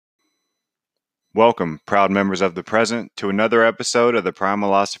Welcome, proud members of the present, to another episode of the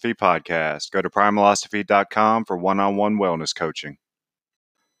Primalosophy Podcast. Go to primalosophy.com for one-on-one wellness coaching.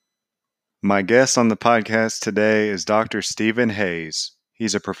 My guest on the podcast today is Dr. Stephen Hayes.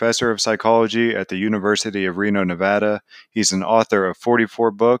 He's a professor of psychology at the University of Reno, Nevada. He's an author of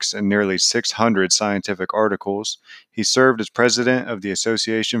 44 books and nearly 600 scientific articles. He served as president of the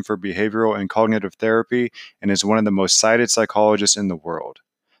Association for Behavioral and Cognitive Therapy and is one of the most cited psychologists in the world.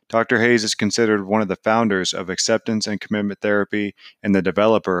 Dr. Hayes is considered one of the founders of acceptance and commitment therapy and the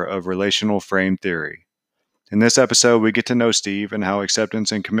developer of relational frame theory. In this episode, we get to know Steve and how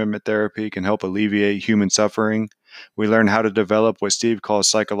acceptance and commitment therapy can help alleviate human suffering. We learn how to develop what Steve calls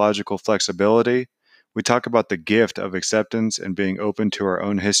psychological flexibility. We talk about the gift of acceptance and being open to our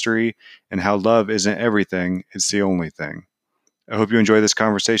own history and how love isn't everything, it's the only thing. I hope you enjoy this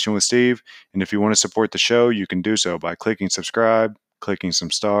conversation with Steve, and if you want to support the show, you can do so by clicking subscribe, clicking some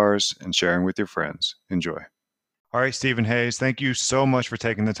stars, and sharing with your friends. Enjoy. All right, Stephen Hayes, thank you so much for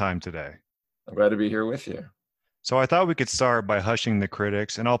taking the time today. I'm glad to be here with you. So I thought we could start by hushing the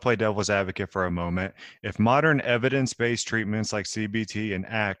critics, and I'll play devil's advocate for a moment. If modern evidence-based treatments like CBT and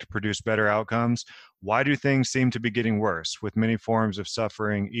ACT produce better outcomes, why do things seem to be getting worse, with many forms of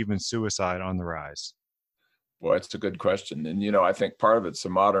suffering, even suicide, on the rise? Well, it's a good question. And, I think part of it's the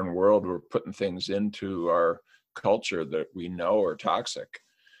modern world. We're putting things into our culture that we know are toxic.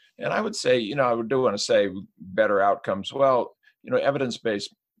 And I would say, I do want to say better outcomes. Well,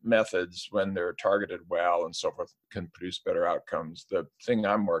 evidence-based methods, when they're targeted well and so forth, can produce better outcomes. The thing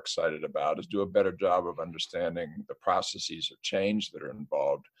I'm more excited about is do a better job of understanding the processes of change that are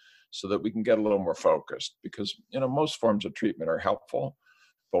involved so that we can get a little more focused, because most forms of treatment are helpful,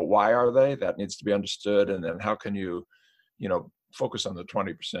 but why are they? That needs to be understood. And then how can you focus on the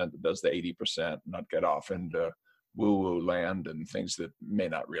 20% that does the 80%, not get off into woo-woo land and things that may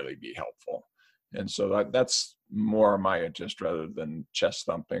not really be helpful. And so that's more my interest rather than chest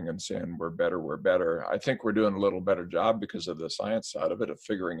thumping and saying we're better. I think we're doing a little better job because of the science side of it, of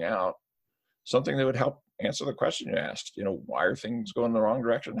figuring out something that would help answer the question you asked. Why are things going the wrong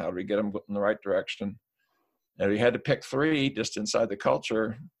direction? How do we get them in the right direction? And if you had to pick three just inside the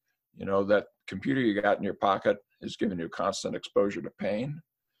culture, that computer you got in your pocket is giving you constant exposure to pain,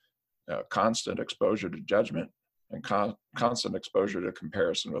 constant exposure to judgment, and constant exposure to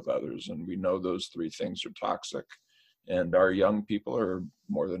comparison with others. And we know those three things are toxic. And our young people are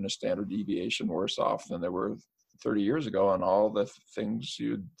more than a standard deviation worse off than they were 30 years ago on all the things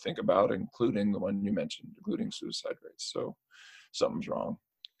you'd think about, including the one you mentioned, including suicide rates. So something's wrong.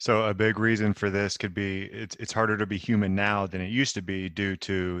 So a big reason for this could be it's harder to be human now than it used to be due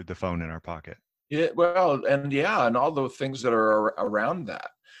to the phone in our pocket. Yeah, well, and all the things that are around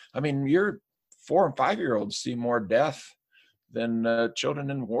that. I mean, your 4 and 5-year-olds see more death than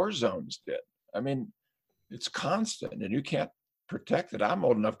children in war zones did. I mean, it's constant, and you can't protect it. I'm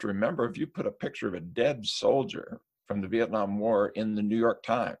old enough to remember if you put a picture of a dead soldier from the Vietnam War in the New York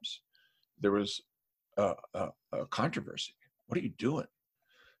Times, there was a controversy. What are you doing?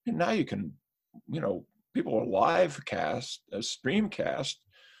 And now you can, people will live cast, stream cast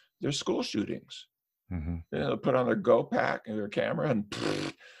their school shootings. Mm-hmm. They'll put on their Go Pack and their camera and,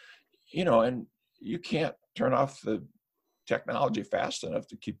 and you can't turn off the technology fast enough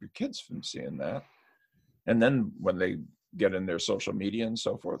to keep your kids from seeing that. And then when they get in their social media and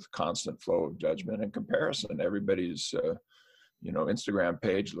so forth, constant flow of judgment and comparison. Everybody's, Instagram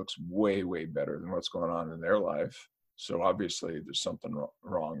page looks way, way better than what's going on in their life. So obviously there's something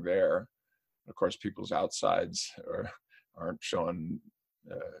wrong there. Of course, people's outsides aren't showing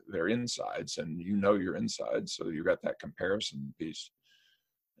their insides, and your insides. So you got that comparison piece.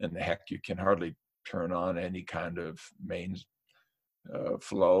 And heck, you can hardly turn on any kind of main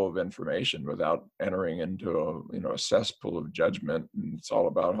flow of information without entering into a cesspool of judgment. And it's all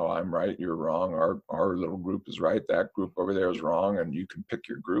about how I'm right, you're wrong. Our little group is right, that group over there is wrong, and you can pick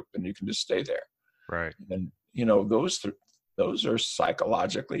your group and you can just stay there. Right. And those are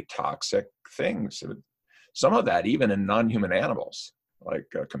psychologically toxic things. Some of that even in non-human animals, like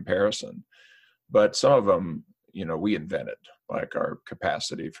comparison, but some of them, we invented, like our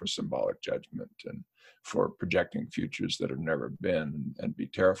capacity for symbolic judgment and for projecting futures that have never been and be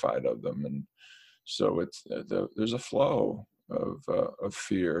terrified of them. And so there's a flow of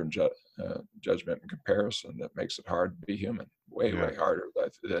fear and judgment and comparison that makes it hard to be human, way harder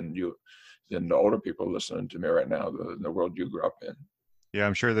than the older people listening to me right now, the world you grew up in. Yeah,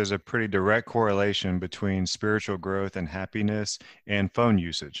 I'm sure there's a pretty direct correlation between spiritual growth and happiness and phone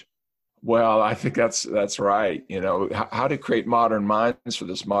usage. Well, I think that's right. How to create modern minds for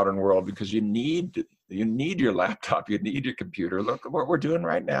this modern world, because you need You need your laptop. You need your computer. Look at what we're doing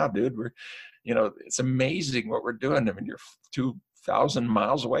right now, dude. It's amazing what we're doing. I mean, you're 2,000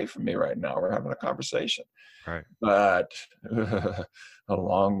 miles away from me right now. We're having a conversation. Right. But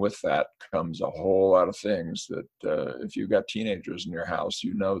along with that comes a whole lot of things that if you've got teenagers in your house,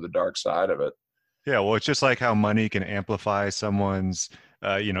 the dark side of it. Yeah, well, it's just like how money can amplify someone's,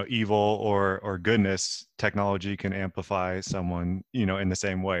 evil or goodness. Technology can amplify someone, in the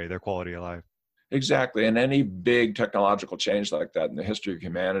same way, their quality of life. Exactly. And any big technological change like that in the history of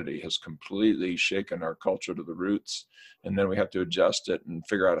humanity has completely shaken our culture to the roots. And then we have to adjust it and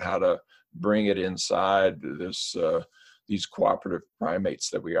figure out how to bring it inside these cooperative primates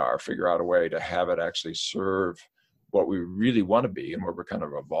that we are, figure out a way to have it actually serve what we really want to be and what we're kind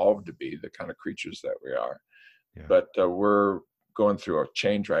of evolved to be, the kind of creatures that we are. Yeah. But we're going through a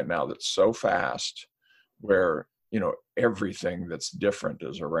change right now that's so fast where everything that's different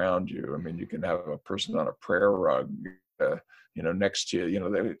is around you. I mean, you can have a person on a prayer rug next to you,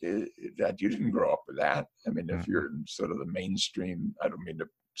 that you didn't grow up with that. I mean, if you're in sort of the mainstream, I don't mean to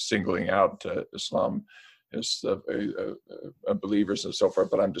singling out Islam as believers and so forth,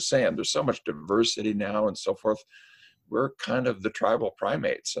 but I'm just saying there's so much diversity now and so forth. We're kind of the tribal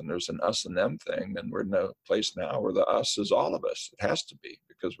primates, and there's an us and them thing, and we're in a place now where the us is all of us. It has to be,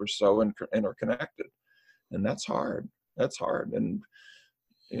 because we're so interconnected, and that's hard. That's hard, and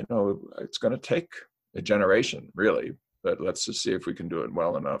it's going to take a generation, really. But let's just see if we can do it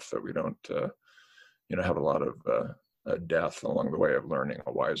well enough that we don't, have a lot of death along the way of learning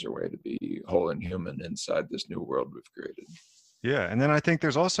a wiser way to be whole and human inside this new world we've created. Yeah. And then I think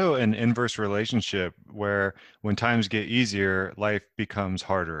there's also an inverse relationship where when times get easier, life becomes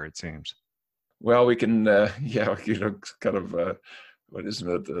harder, it seems. Well, we can, kind of, what isn't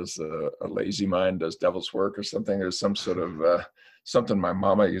it? There's a lazy mind does devil's work or something. There's some sort of something my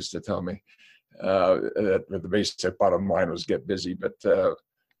mama used to tell me. That the basic bottom line was get busy. But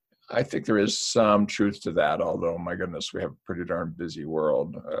I think there is some truth to that, although, my goodness, we have a pretty darn busy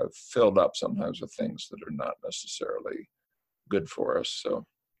world, filled up sometimes with things that are not necessarily good for us. So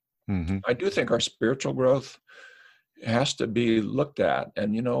I do think our spiritual growth has to be looked at.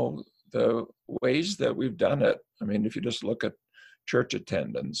 And, the ways that we've done it, I mean, if you just look at church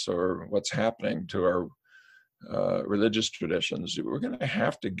attendance or what's happening to our religious traditions, we're going to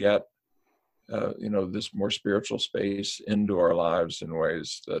have to get, this more spiritual space into our lives in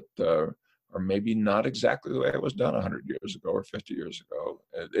ways that are maybe not exactly the way it was done 100 years ago or 50 years ago.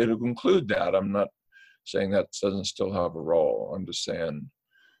 It'll include that. I'm not saying that doesn't still have a role. I'm just saying,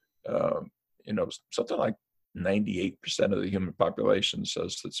 something like 98% of the human population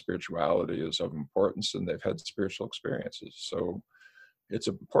says that spirituality is of importance and they've had spiritual experiences. So it's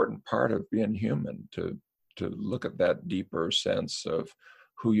an important part of being human to look at that deeper sense of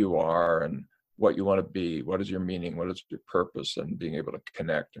who you are and what you want to be, what is your meaning, what is your purpose, and being able to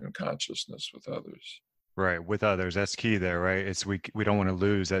connect in consciousness with others. Right. With others. That's key there, right? It's we don't want to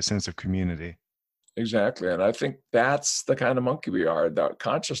lose that sense of community. Exactly. And I think that's the kind of monkey we are. That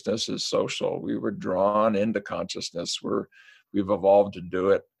consciousness is social. We were drawn into consciousness. We've evolved to do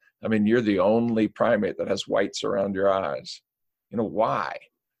it. I mean, you're the only primate that has whites around your eyes. Why?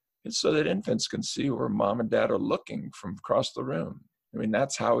 It's so that infants can see where mom and dad are looking from across the room. I mean,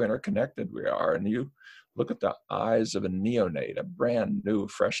 that's how interconnected we are. And you look at the eyes of a neonate, a brand new,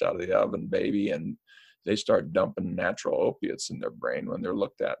 fresh out of the oven baby, and they start dumping natural opiates in their brain when they're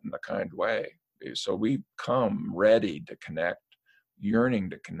looked at in a kind way. So we come ready to connect, yearning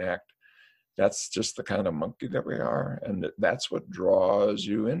to connect. That's just the kind of monkey that we are. And that's what draws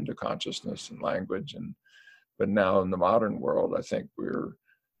you into consciousness and language. But now in the modern world, I think we're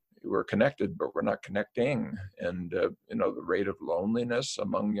connected, but we're not connecting. And, the rate of loneliness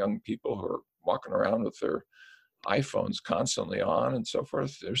among young people who are walking around with their iPhones constantly on and so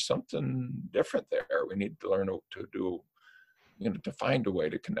forth, there's something different there. We need to learn to do, to find a way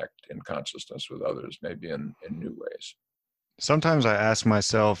to connect in consciousness with others, maybe in new ways. Sometimes I ask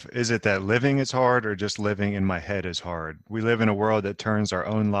myself, is it that living is hard or just living in my head is hard? We live in a world that turns our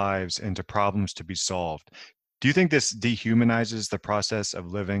own lives into problems to be solved. Do you think this dehumanizes the process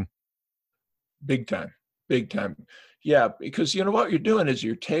of living? Big time, big time. Yeah, because what you're doing is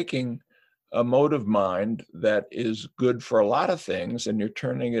you're taking a mode of mind that is good for a lot of things, and you're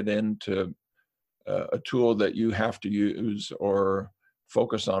turning it into a tool that you have to use or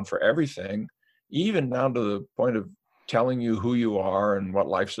focus on for everything, even down to the point of telling you who you are and what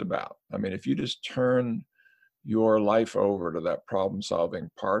life's about. I mean, if you just turn your life over to that problem-solving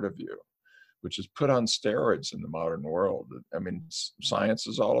part of you, which is put on steroids in the modern world. I mean, science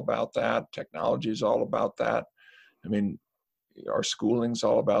is all about that. Technology is all about that. I mean, our schooling's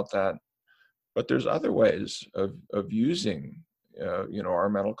all about that. But there's other ways of using, our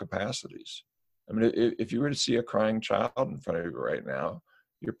mental capacities. I mean, if you were to see a crying child in front of you right now,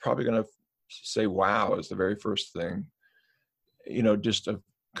 you're probably going to say, wow, is the very first thing, just a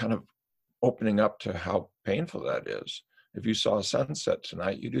kind of opening up to how painful that is. If you saw a sunset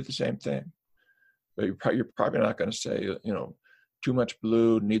tonight, you do the same thing. But you're probably not going to say, too much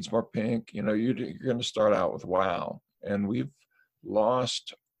blue, needs more pink. You're going to start out with wow. And we've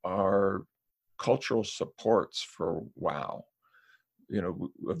lost our cultural supports for wow,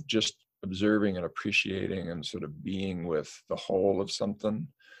 of just observing and appreciating and sort of being with the whole of something,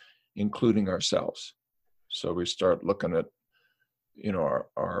 including ourselves. So we start looking at,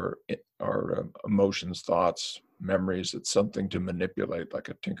 our emotions, thoughts, memories. It's something to manipulate, like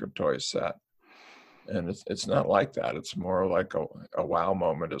a Tinker Toy set. And it's not like that. It's more like a wow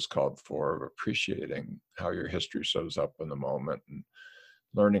moment is called for, of appreciating how your history shows up in the moment, and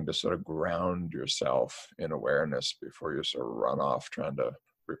learning to sort of ground yourself in awareness before you sort of run off trying to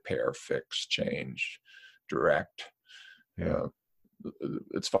repair, fix, change, direct. Yeah.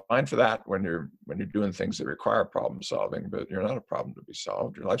 It's fine for that when you're doing things that require problem solving, but you're not a problem to be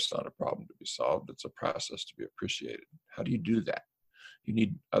solved. Your life's not a problem to be solved. It's a process to be appreciated. How do you do that? You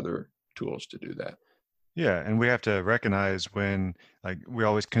need other tools to do that. Yeah, and we have to recognize when, like, we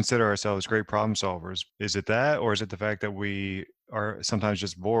always consider ourselves great problem solvers. Is it that, or is it the fact that we are sometimes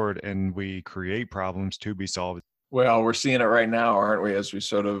just bored and we create problems to be solved? Well, we're seeing it right now, aren't we? As we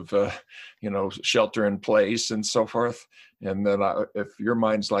sort of, shelter in place and so forth. And then if your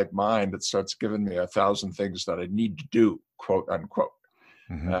mind's like mine, it starts giving me 1,000 things that I need to do, quote unquote.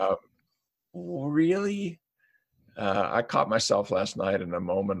 Hmm. Uh, really? I caught myself last night in a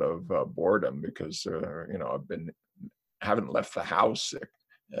moment of boredom because, haven't left the house,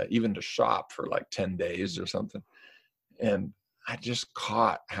 even to shop, for like 10 days or something. And I just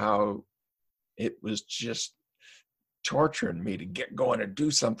caught how it was just torturing me to get going and do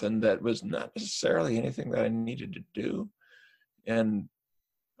something that was not necessarily anything that I needed to do. And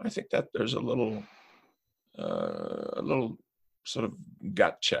I think that there's a little sort of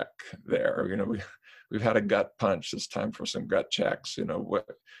gut check there. We've had a gut punch. It's time for some gut checks.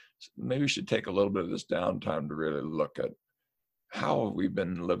 Maybe we should take a little bit of this downtime to really look at how have we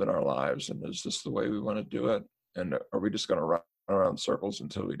been living our lives, and is this the way we want to do it? And are we just going to run around circles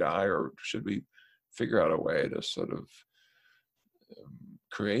until we die, or should we figure out a way to sort of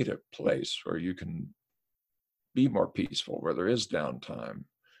create a place where you can be more peaceful, where there is downtime,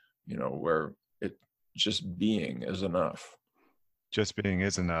 where it just being is enough. Just being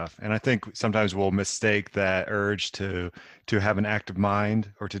is enough. And I think sometimes we'll mistake that urge to have an active mind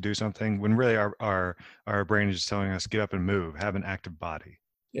or to do something, when really our brain is just telling us, get up and move, have an active body.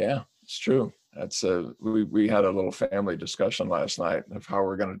 Yeah, it's true. That's we had a little family discussion last night of how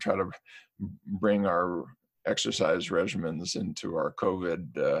we're going to try to bring our exercise regimens into our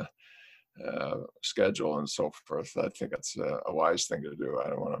COVID schedule and so forth. I think it's a wise thing to do. I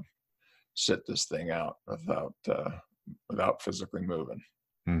don't want to sit this thing out without physically moving.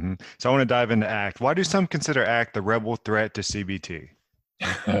 Mm-hmm. So I want to dive into ACT. Why do some consider ACT the rebel threat to CBT?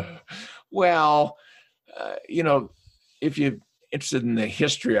 Well, if you're interested in the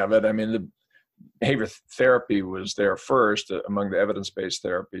history of it, I mean, the behavior therapy was there first among the evidence-based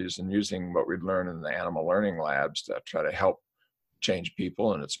therapies, and using what we'd learned in the animal learning labs to try to help change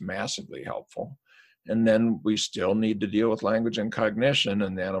people, and it's massively helpful. And then we still need to deal with language and cognition,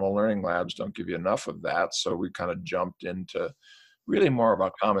 and the animal learning labs don't give you enough of that. So we kind of jumped into really more of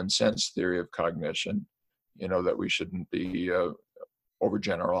a common sense theory of cognition, that we shouldn't be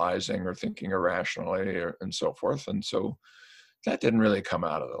overgeneralizing or thinking irrationally and so forth. And so that didn't really come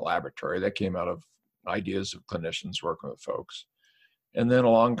out of the laboratory. That came out of ideas of clinicians working with folks. And then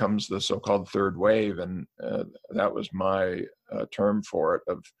along comes the so-called third wave, and that was my term for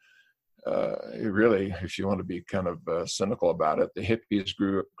it. Really, if you want to be kind of cynical about it, the hippies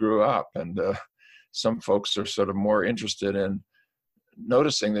grew up, and some folks are sort of more interested in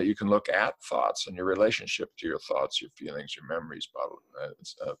noticing that you can look at thoughts and your relationship to your thoughts, your feelings, your memories,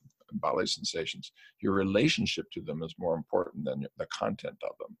 bodily sensations. Your relationship to them is more important than the content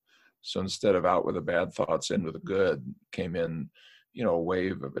of them. So instead of out with the bad thoughts, in with the good, came in, a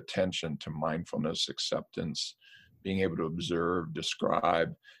wave of attention to mindfulness, acceptance, being able to observe,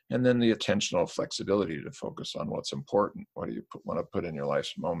 describe, and then the attentional flexibility to focus on what's important. What do you want to put in your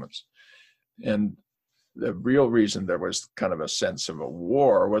life's moments? And the real reason there was kind of a sense of a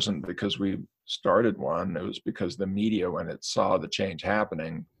war wasn't because we started one. It was because the media, when it saw the change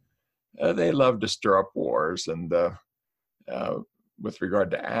happening, they loved to stir up wars. And with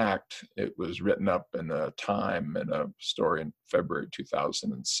regard to ACT, it was written up in a Time, in a story in February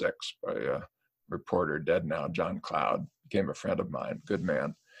 2006 by reporter, dead now, John Cloud, became a friend of mine, good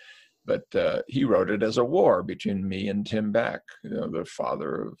man. But he wrote it as a war between me and Tim Beck, the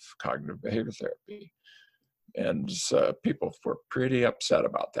father of cognitive behavior therapy. And people were pretty upset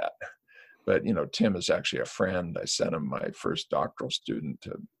about that. But, Tim is actually a friend. I sent him my first doctoral student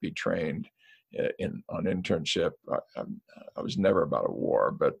to be trained on internship. I was never about a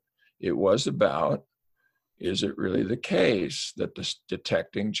war, but it was about, is it really the case that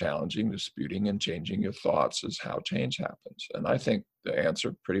detecting, challenging, disputing, and changing your thoughts is how change happens? And I think the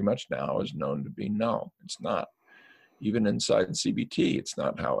answer pretty much now is known to be no, it's not. Even inside CBT, it's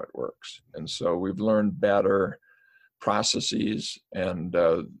not how it works. And so we've learned better processes. And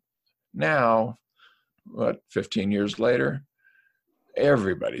now, 15 years later,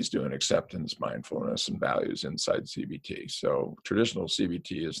 everybody's doing acceptance, mindfulness, and values inside CBT. So traditional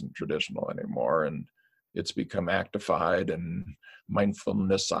CBT isn't traditional anymore. And it's become actified and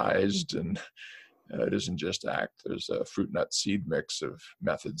mindfulnessized, and it isn't just ACT. There's a fruit nut seed mix of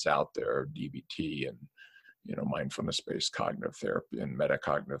methods out there, DBT and mindfulness-based cognitive therapy and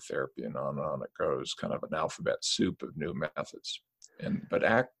metacognitive therapy, and on it goes, kind of an alphabet soup of new methods. But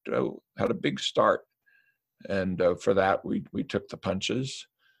ACT had a big start, and for that we took the punches.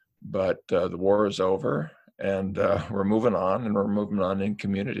 But the war is over, and we're moving on, and we're moving on in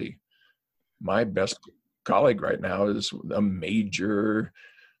community. My best colleague right now is a major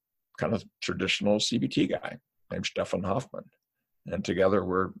kind of traditional CBT guy named Stefan Hoffman. And together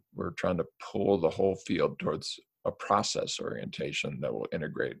we're trying to pull the whole field towards a process orientation that will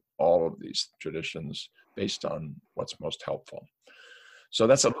integrate all of these traditions based on what's most helpful. So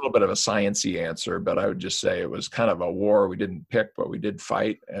that's a little bit of a sciencey answer, but I would just say it was kind of a war we didn't pick, but we did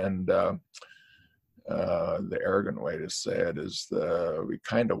fight. And the arrogant way to say it is we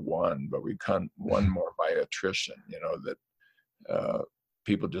kind of won, but we won more by attrition, that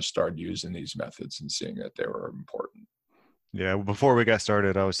people just started using these methods and seeing that they were important. Yeah, before we got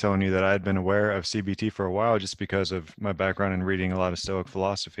started, I was telling you that I had been aware of CBT for a while just because of my background in reading a lot of Stoic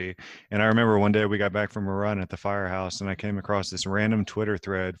philosophy. And I remember one day we got back from a run at the firehouse, and I came across this random Twitter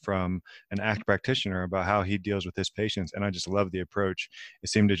thread from an ACT practitioner about how he deals with his patients. And I just love the approach. It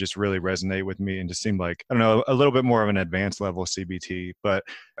seemed to just really resonate with me and just seemed like, I don't know, a little bit more of an advanced level CBT. But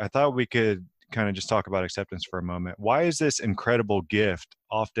I thought we could kind of just talk about acceptance for a moment. Why is this incredible gift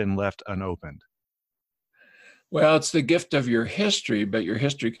often left unopened? Well, it's the gift of your history, but your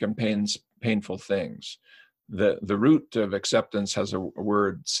history contains painful things. The root of acceptance has a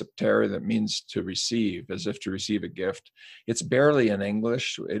word, septere, that means to receive, as if to receive a gift. It's barely in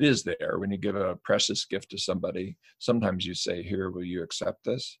English. It is there. When you give a precious gift to somebody, sometimes you say, here, will you accept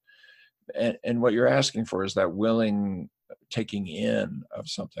this? And what you're asking for is that willing taking in of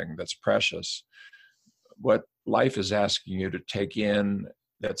something that's precious. What life is asking you to take in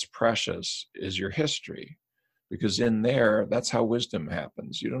that's precious is your history. Because in there, that's how wisdom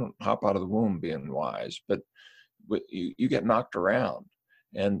happens. You don't hop out of the womb being wise, but you get knocked around.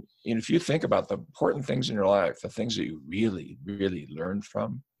 And if you think about the important things in your life, the things that you really, really learned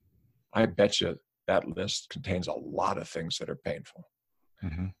from, I bet you that list contains a lot of things that are painful.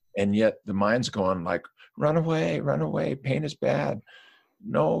 Mm-hmm. And yet the mind's going like, run away, pain is bad.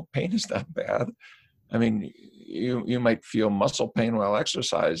 No, pain is not bad. I mean, you might feel muscle pain while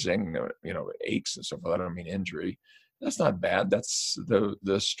exercising, aches and stuff. I don't mean injury. That's not bad. That's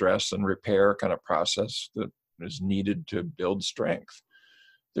the stress and repair kind of process that is needed to build strength.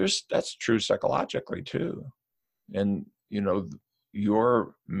 That's true psychologically too. And,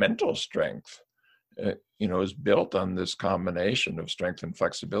 your mental strength, is built on this combination of strength and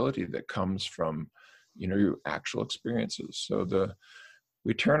flexibility that comes from, your actual experiences. So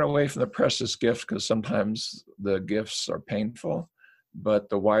we turn away from the precious gift because sometimes the gifts are painful, but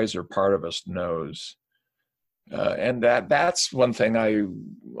the wiser part of us knows. And that's one thing I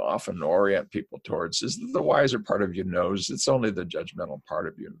often orient people towards, is that the wiser part of you knows. It's only the judgmental part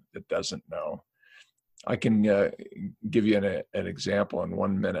of you that doesn't know. I can give you an example in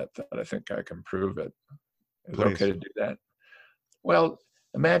 1 minute that I think I can prove it. Is it okay to do that? Well,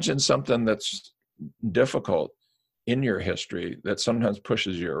 imagine something that's difficult in your history that sometimes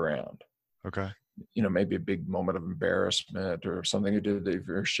pushes you around. Okay. Maybe a big moment of embarrassment or something you did that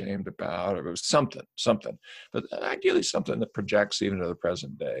you're ashamed about, or it was something, but ideally something that projects even to the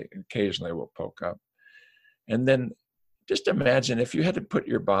present day. Occasionally will poke up. And then just imagine if you had to put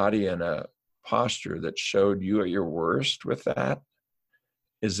your body in a posture that showed you at your worst with that,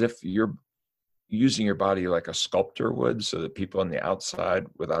 as if you're using your body like a sculptor would, so that people on the outside,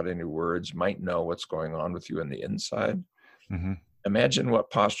 without any words, might know what's going on with you on the inside. Mm-hmm. Imagine what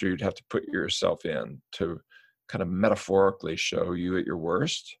posture you'd have to put yourself in to kind of metaphorically show you at your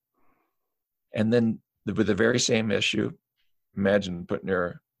worst. And then with the very same issue, imagine putting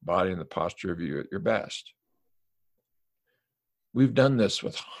your body in the posture of you at your best. We've done this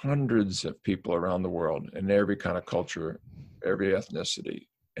with hundreds of people around the world in every kind of culture, every ethnicity,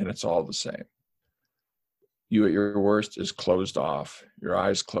 and it's all the same. You at your worst is closed off. Your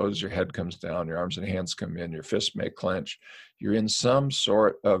eyes close, your head comes down, your arms and hands come in, your fists may clench. You're in some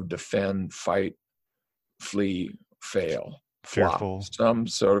sort of defend, fight, flee, fail, flop, Fearful. some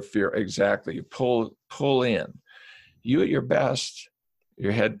sort of fear. Exactly. You pull in. You at your best,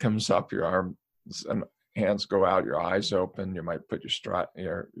 your head comes up, your arms and hands go out, your eyes open. You might put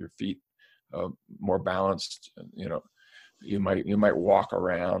your feet more balanced. You might walk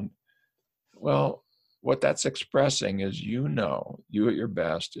around. Well, what that's expressing is, you at your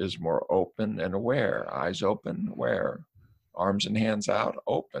best is more open and aware, eyes open, aware, arms and hands out,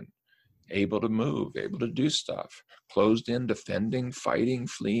 open, able to move, able to do stuff, closed in, defending, fighting,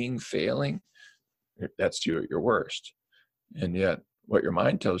 fleeing, failing. That's you at your worst. And yet what your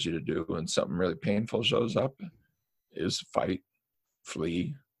mind tells you to do when something really painful shows up is fight,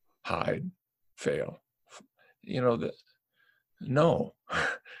 flee, hide, fail. No.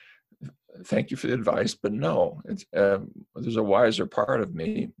 Thank you for the advice, but no. There's a wiser part of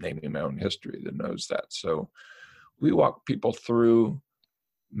me, naming my own history, that knows that. So we walk people through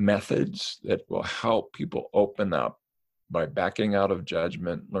methods that will help people open up by backing out of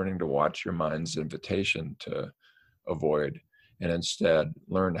judgment, learning to watch your mind's invitation to avoid, and instead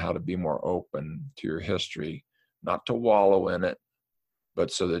learn how to be more open to your history, not to wallow in it,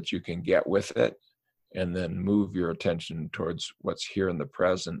 but so that you can get with it and then move your attention towards what's here in the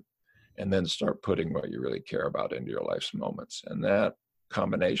present, and then start putting what you really care about into your life's moments. And that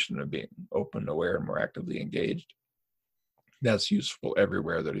combination of being open, aware, and more actively engaged, that's useful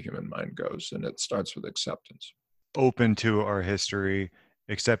everywhere that a human mind goes. And it starts with acceptance. Open to our history,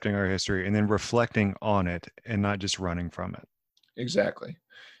 accepting our history, and then reflecting on it and not just running from it. Exactly.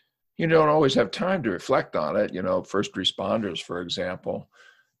 You don't always have time to reflect on it. First responders, for example,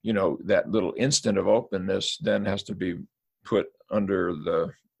 that little instant of openness then has to be put under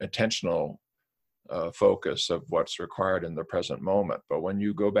the attentional focus of what's required in the present moment. But when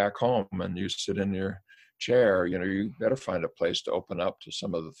you go back home and you sit in your chair, you better find a place to open up to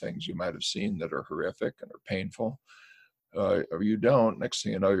some of the things you might have seen that are horrific and are painful. Or you don't, next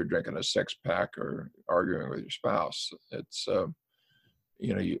thing you know, you're drinking a six pack or arguing with your spouse. It's,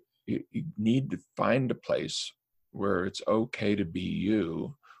 you need to find a place where it's okay to be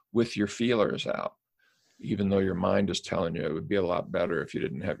you with your feelers out, even though your mind is telling you it would be a lot better if you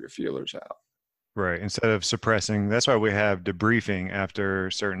didn't have your feelers out. Right. Instead of suppressing, that's why we have debriefing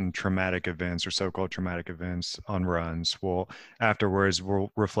after certain traumatic events or so-called traumatic events on runs. Well, afterwards,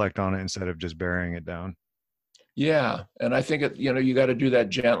 we'll reflect on it instead of just burying it down. Yeah. And I think, you got to do that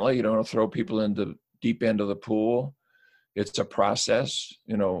gently. You don't want to throw people into deep end of the pool. It's a process,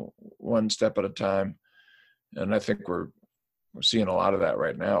 one step at a time. And I think we're seeing a lot of that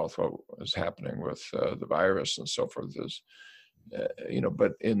right now with what is happening with the virus and so forth.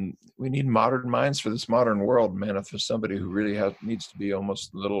 But we need modern minds for this modern world, man. If there's somebody who really needs to be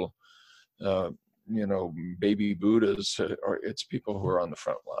almost little, baby Buddhas, or it's people who are on the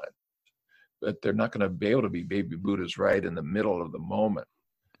front line. But they're not going to be able to be baby Buddhas right in the middle of the moment.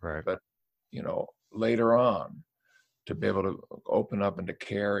 Right. But, later on, to be able to open up and to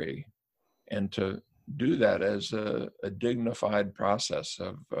carry and to do that as a dignified process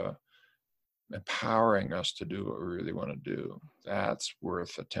of empowering us to do what we really want to do. That's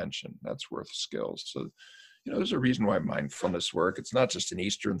worth attention. That's worth skills. So, there's a reason why mindfulness work. It's not just an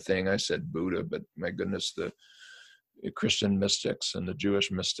Eastern thing. I said Buddha, but my goodness, the Christian mystics and the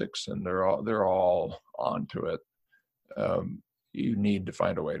Jewish mystics, and they're all onto it. You need to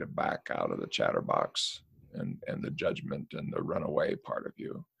find a way to back out of the chatterbox and the judgment and the runaway part of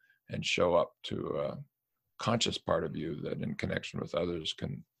you, and show up to a conscious part of you that in connection with others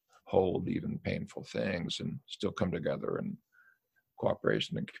can hold even painful things and still come together in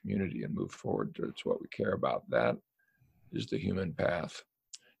cooperation and community and move forward towards what we care about. That is the human path.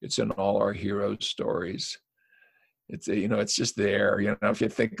 It's in all our heroes' stories. It's, it's just there. If you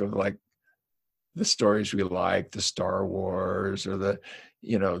think of like the stories we like, the Star Wars or the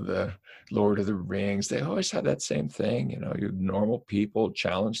Lord of the Rings, they always have that same thing. You normal people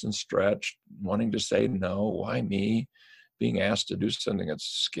challenged and stretched, wanting to say no, why me? Being asked to do something that's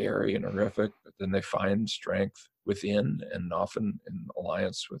scary and horrific, but then they find strength within, and often in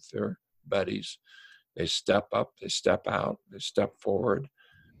alliance with their buddies. They step up, they step out, they step forward,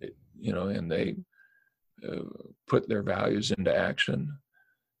 and they put their values into action.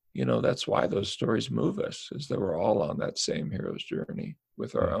 That's why those stories move us, is that we're all on that same hero's journey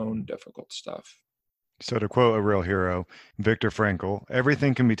with our own difficult stuff. So, to quote a real hero, Viktor Frankl,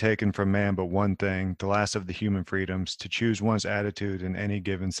 everything can be taken from man but one thing, the last of the human freedoms, to choose one's attitude in any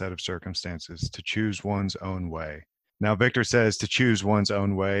given set of circumstances, to choose one's own way. Now, Victor says to choose one's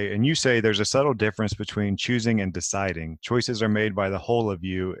own way, and you say there's a subtle difference between choosing and deciding. Choices are made by the whole of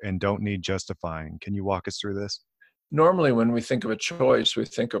you and don't need justifying. Can you walk us through this? Normally, when we think of a choice, we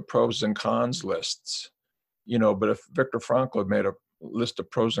think of pros and cons lists, but if Viktor Frankl had made a list of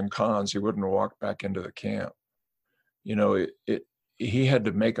pros and cons, he wouldn't have walked back into the camp. He had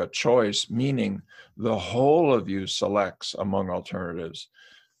to make a choice, meaning the whole of you selects among alternatives.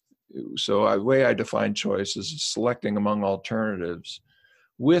 So the way I define choice is selecting among alternatives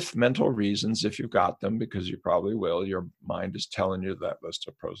with mental reasons, if you've got them, because you probably will. Your mind is telling you that list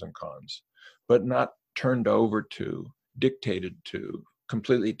of pros and cons, but not turned over to, dictated to,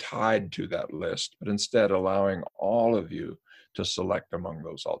 completely tied to that list, but instead allowing all of you to select among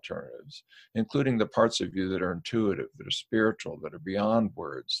those alternatives, including the parts of you that are intuitive, that are spiritual, that are beyond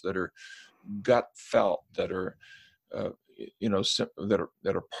words, that are gut felt, that are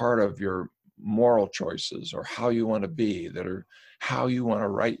that are part of your moral choices, or how you want to be, that are how you want to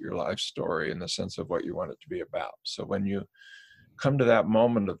write your life story in the sense of what you want it to be about. So when you come to that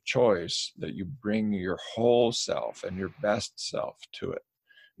moment of choice, that you bring your whole self and your best self to it,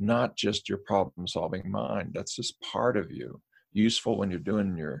 not just your problem solving mind. That's just part of you, useful when you're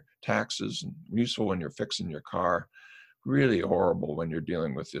doing your taxes, and useful when you're fixing your car, really horrible when you're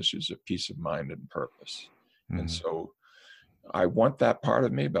dealing with issues of peace of mind and purpose. And so I want that part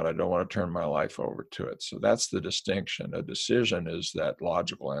of me, but I don't want to turn my life over to it. So that's the distinction. A decision is that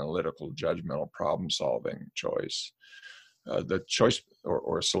logical, analytical, judgmental, problem-solving choice. The choice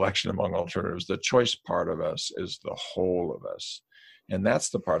or selection among alternatives, the choice part of us is the whole of us. And that's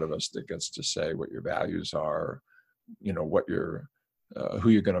the part of us that gets to say what your values are, what who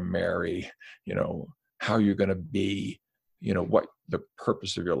you're going to marry, how you're going to be, what the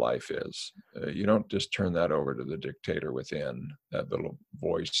purpose of your life is. You don't just turn that over to the dictator within, that little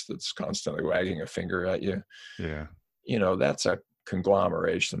voice that's constantly wagging a finger at you. Yeah. That's a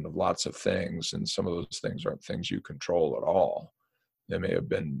conglomeration of lots of things, and some of those things aren't things you control at all. They may have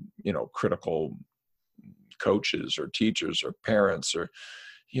been, critical coaches or teachers or parents, or,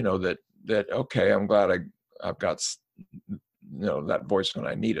 that okay, I'm glad I've got, that voice when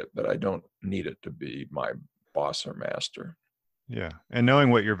I need it, but I don't need it to be my boss or master. Yeah. And knowing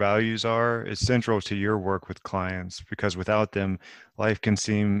what your values are is central to your work with clients, because without them, life can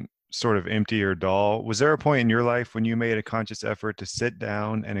seem sort of empty or dull. Was there a point in your life when you made a conscious effort to sit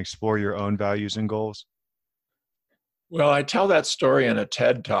down and explore your own values and goals? Well, I tell that story in a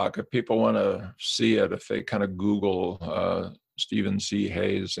TED talk. If people want to see it, if they kind of Google Stephen C.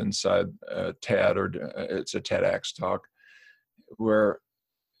 Hayes inside TED, or it's a TEDx talk, where,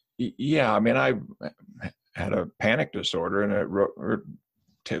 yeah, I mean, I had a panic disorder, and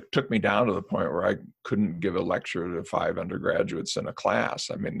it took me down to the point where I couldn't give a lecture to 5 undergraduates in a class.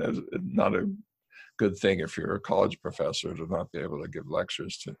 I mean, it's not a good thing if you're a college professor to not be able to give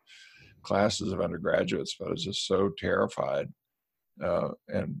lectures to classes of undergraduates, but I was just so terrified.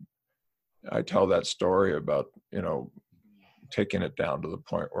 And I tell that story about, taking it down to the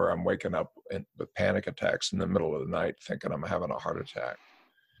point where I'm waking up with panic attacks in the middle of the night thinking I'm having a heart attack.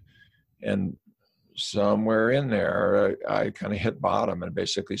 And somewhere in there, I kind of hit bottom and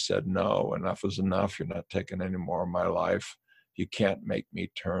basically said, no, enough is enough. You're not taking any more of my life. You can't make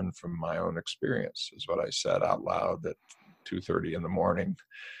me turn from my own experience, is what I said out loud at 2:30 in the morning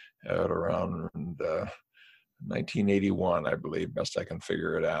at around 1981, I believe, best I can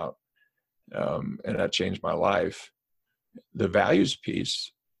figure it out. And that changed my life. The values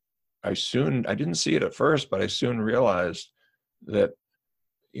piece, I didn't see it at first, but I soon realized that,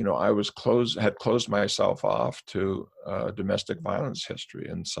 I had closed myself off to domestic violence history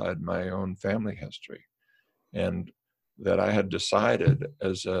inside my own family history. And that I had decided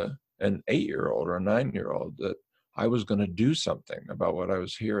as an 8-year-old or a 9-year-old that I was going to do something about what I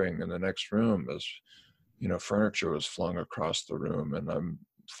was hearing in the next room as, furniture was flung across the room. And I'm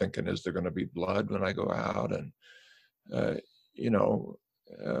thinking, is there going to be blood when I go out? And,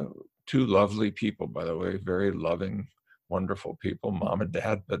 2 lovely people, by the way, very loving, wonderful people, mom and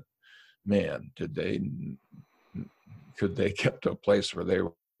dad, but man, could they get to a place where they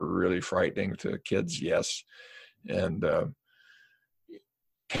were really frightening to kids? Yes. And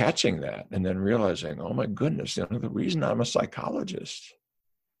catching that and then realizing, oh my goodness, the reason I'm a psychologist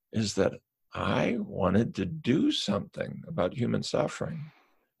is that I wanted to do something about human suffering.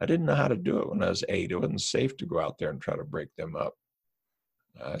 I didn't know how to do it when I was 8. It wasn't safe to go out there and try to break them up.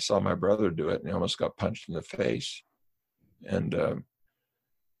 I saw my brother do it, and he almost got punched in the face. And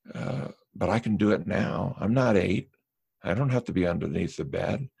but I can do it now. I'm not 8. I don't have to be underneath the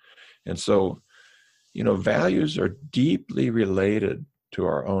bed. And so, values are deeply related to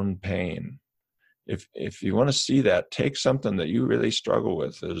our own pain. If you want to see that, take something that you really struggle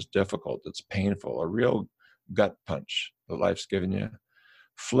with, that is difficult, that's painful, a real gut punch that life's given you,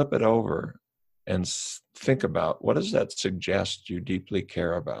 flip it over and think about, what does that suggest you deeply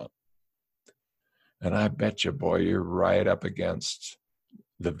care about? And I bet you, boy, you're right up against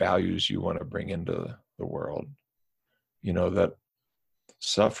the values you want to bring into the world. That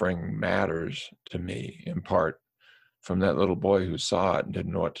suffering matters to me, in part from that little boy who saw it and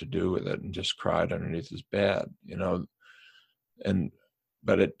didn't know what to do with it and just cried underneath his bed,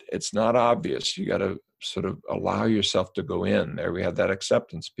 but it's not obvious. You got to sort of allow yourself to go in there. We have that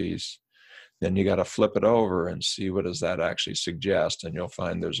acceptance piece. Then you got to flip it over and see, what does that actually suggest? And you'll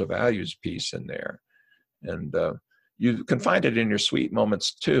find there's a values piece in there. And you can find it in your sweet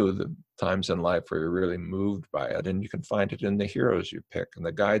moments too, the times in life where you're really moved by it. And you can find it in the heroes you pick and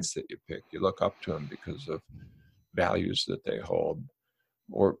the guides that you pick. You look up to them because of values that they hold,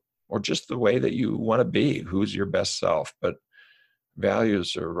 or just the way that you want to be, who's your best self. But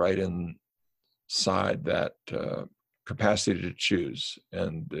values are right inside that capacity to choose.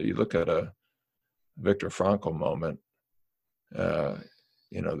 And you look at a Viktor Frankl moment,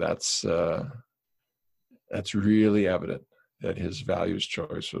 that's really evident that his values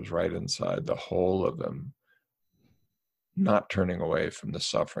choice was right inside the whole of them, not turning away from the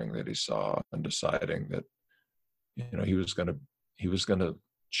suffering that he saw and deciding that he was going to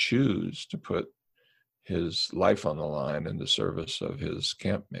choose to put his life on the line in the service of his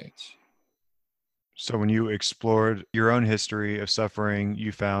campmates. So when you explored your own history of suffering,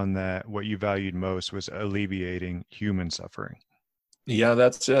 you found that what you valued most was alleviating human suffering. Yeah,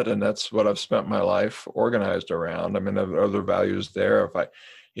 that's it. And that's what I've spent my life organized around. I mean, there are other values there.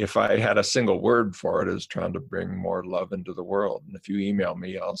 If I had a single word for it, is trying to bring more love into the world. And if you email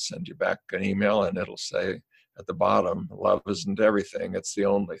me, I'll send you back an email, and it'll say at the bottom, love isn't everything, it's the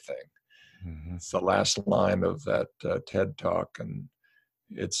only thing. Mm-hmm. It's the last line of that TED Talk, and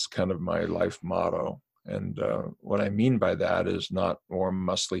it's kind of my life motto. And what I mean by that is not warm,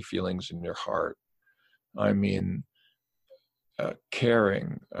 muscly feelings in your heart. I mean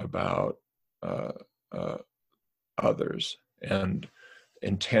caring about others and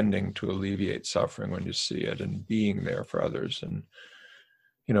intending to alleviate suffering when you see it, and being there for others. And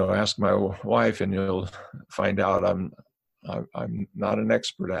ask my wife, and you'll find out I'm not an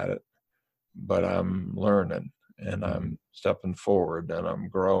expert at it, but I'm learning, and I'm stepping forward, and I'm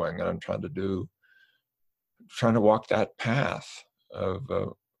growing, and I'm trying to walk that path of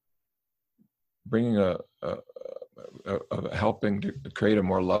bringing of helping to create a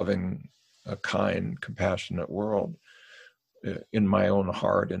more loving, kind, compassionate world in my own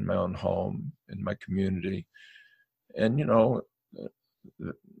heart, in my own home, in my community. And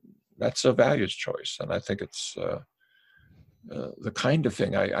that's a values choice, and I think it's the kind of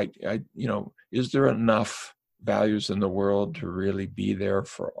thing is there enough values in the world to really be there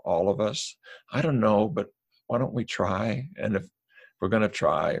for all of us? I don't know, but why don't we try? And if we're going to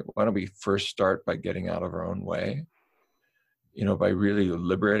try, why don't we first start by getting out of our own way? By really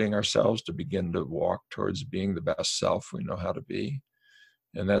liberating ourselves to begin to walk towards being the best self we know how to be.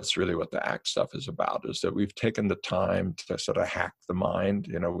 And that's really what the ACT stuff is about, is that we've taken the time to sort of hack the mind.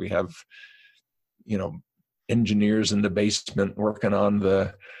 We have, engineers in the basement working on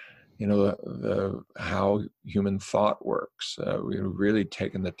the how human thought works. We've really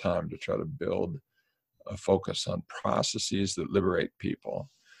taken the time to try to build a focus on processes that liberate people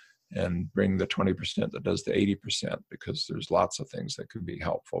and bring the 20% that does the 80%, because there's lots of things that could be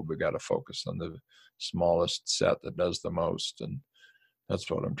helpful. We got to focus on the smallest set that does the most. And that's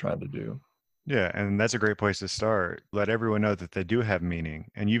what I'm trying to do. Yeah, and that's a great place to start. Let everyone know that they do have meaning.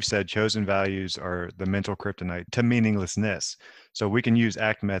 And you've said chosen values are the mental kryptonite to meaninglessness. So we can use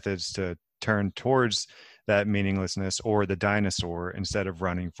ACT methods to turn towards that meaninglessness, or the dinosaur, instead of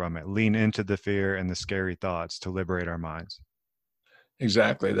running from it. Lean into the fear and the scary thoughts to liberate our minds.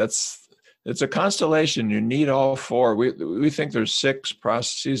 Exactly. It's a constellation. You need all four. We think there's 6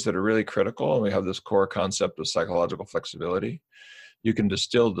 processes that are really critical, and we have this core concept of psychological flexibility. You can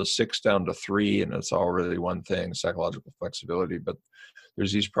distill the 6 down to 3, and it's all really one thing, psychological flexibility. But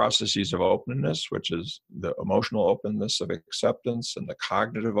there's these processes of openness, which is the emotional openness of acceptance, and the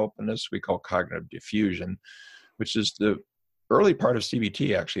cognitive openness we call cognitive diffusion, which is the early part of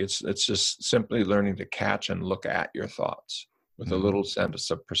CBT. Actually, it's just simply learning to catch and look at your thoughts with a little sense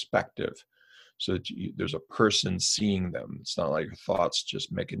of perspective. so that there's a person seeing them. It's not like your thoughts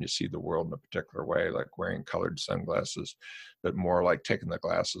just making you see the world in a particular way, like wearing colored sunglasses, but more like taking the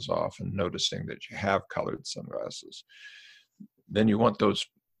glasses off and noticing that you have colored sunglasses. Then you want those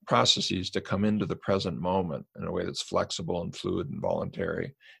processes to come into the present moment in a way that's flexible and fluid and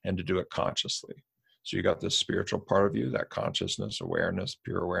voluntary, and to do it consciously. So you got this spiritual part of you, that consciousness, awareness,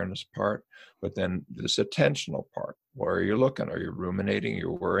 pure awareness part, but then this attentional part. Where are you looking? Are you ruminating? Are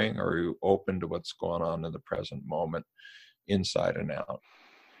you worrying? Or are you open to what's going on in the present moment, inside and out?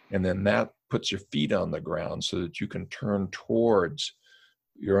 And then that puts your feet on the ground so that you can turn towards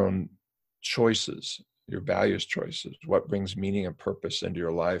your own choices, your values choices, what brings meaning and purpose into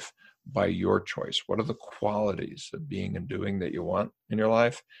your life by your choice. What are the qualities of being and doing that you want in your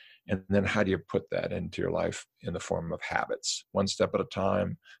life? And then how do you put that into your life in the form of habits? One step at a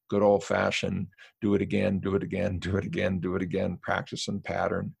time, good old fashioned, do it again, do it again, do it again, do it again, practice and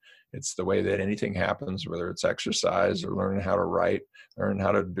pattern. It's the way that anything happens, whether it's exercise or learning how to write, learn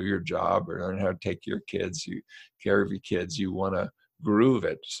how to do your job, or learn how to take care of your kids. You want to groove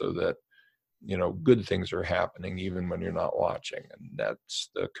it so that, you know, good things are happening even when you're not watching. And that's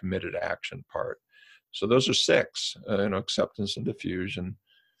the committed action part. So those are 6, acceptance and diffusion,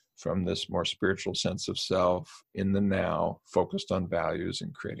 from this more spiritual sense of self in the now, focused on values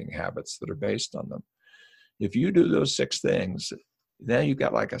and creating habits that are based on them. If you do those 6 things, then you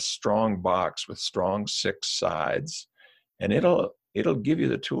got like a strong box with strong 6 sides, and it'll give you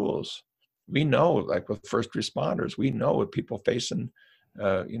the tools. We know, like with first responders, we know with people facing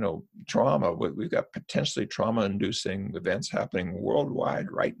trauma. We've got potentially trauma-inducing events happening worldwide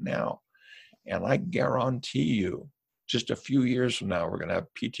right now. And I guarantee you, just a few years from now, we're going to have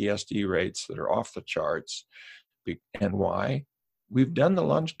PTSD rates that are off the charts. And why? We've done the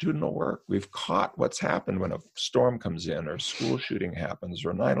longitudinal work. We've caught what's happened when a storm comes in, or a school shooting happens,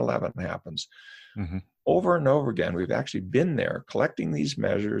 or 9/11 happens. Mm-hmm. Over and over again, we've actually been there collecting these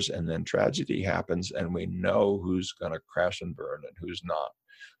measures, and then tragedy happens, and we know who's going to crash and burn and who's not.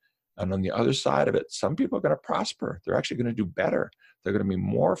 And on the other side of it, some people are going to prosper. They're actually going to do better. They're going to be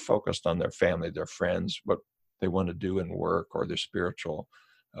more focused on their family, their friends, what they want to do in work, or their spiritual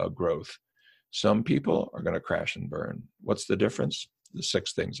growth. Some people are going to crash and burn. What's the difference? The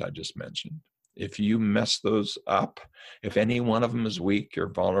 6 things I just mentioned. If you mess those up, if any one of them is weak,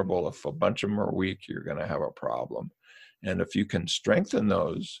 you're vulnerable. If a bunch of them are weak, you're going to have a problem. And if you can strengthen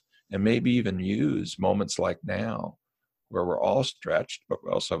those, and maybe even use moments like now, where we're all stretched, but we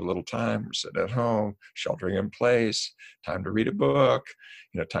also have a little time. We're sitting at home, sheltering in place, time to read a book,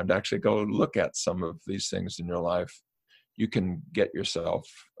 time to actually go look at some of these things in your life. You can get yourself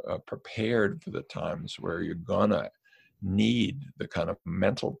prepared for the times where you're gonna need the kind of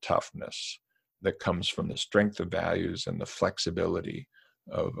mental toughness that comes from the strength of values and the flexibility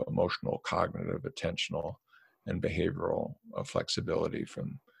of emotional, cognitive, attentional, and behavioral flexibility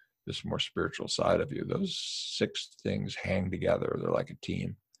from this more spiritual side of you. Those 6 things hang together. They're like a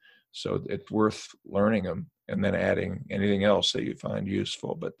team. So it's worth learning them and then adding anything else that you find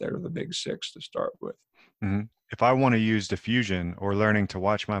useful, but they're the big 6 to start with. Mm-hmm. If I want to use diffusion, or learning to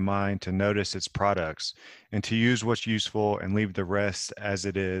watch my mind to notice its products and to use what's useful and leave the rest as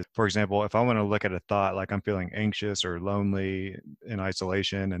it is. For example, if I want to look at a thought like I'm feeling anxious or lonely in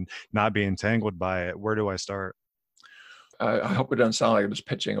isolation and not be entangled by it, where do I start? I hope it doesn't sound like I'm just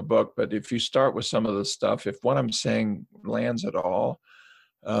pitching a book, but if you start with some of the stuff, if what I'm saying lands at all,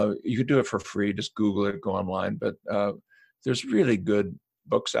 you could do it for free. Just Google it, go online. But there's really good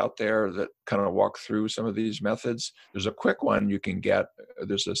books out there that kind of walk through some of these methods. There's a quick one you can get.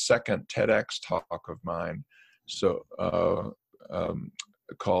 There's a second TEDx talk of mine,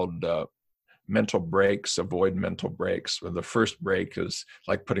 called Mental Breaks, Avoid Mental Breaks, where the first break is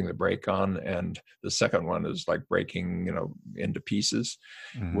like putting the brake on, and the second one is like breaking, into pieces,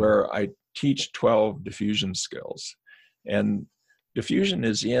 mm-hmm. where I teach 12 diffusion skills. And diffusion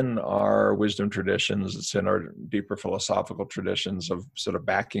is in our wisdom traditions. It's in our deeper philosophical traditions of sort of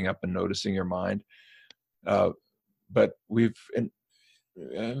backing up and noticing your mind. But we've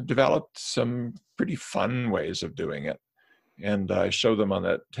developed some pretty fun ways of doing it. And I show them on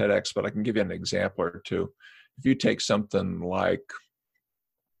that TEDx, but I can give you an example or two. If you take something like,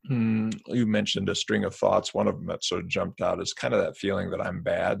 you mentioned a string of thoughts, one of them that sort of jumped out is kind of that feeling that I'm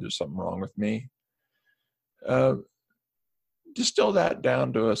bad, there's something wrong with me. Distill that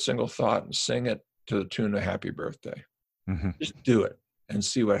down to a single thought and sing it to the tune of Happy Birthday. Mm-hmm. Just do it and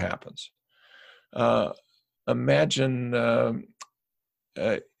see what happens. Imagine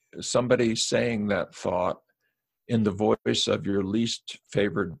somebody saying that thought in the voice of your least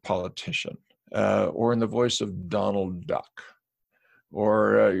favored politician, or in the voice of Donald Duck,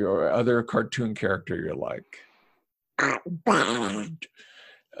 or your other cartoon character you like.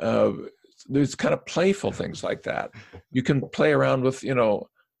 Uh, there's kind of playful things like that. You can play around with,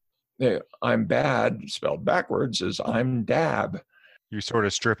 I'm bad spelled backwards is I'm dab. You're sort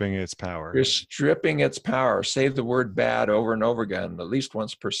of stripping its power. You're stripping its power. Say the word bad over and over again, at least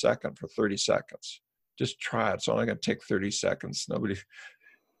once per second for 30 seconds. Just try it. It's only going to take 30 seconds. Nobody's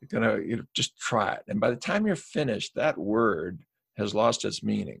going to, just try it. And by the time you're finished, that word has lost its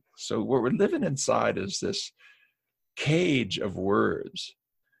meaning. So what we're living inside is this cage of words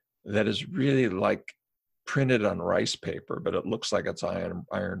that is really like printed on rice paper, but it looks like it's iron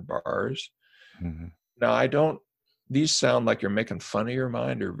bars. Mm-hmm. Now, these sound like you're making fun of your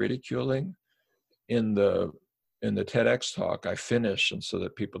mind or ridiculing. In the TEDx talk, I finish, and so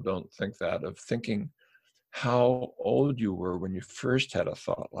that people don't think that, of thinking how old you were when you first had a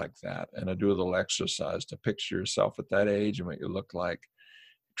thought like that. And I do a little exercise to picture yourself at that age and what you look like.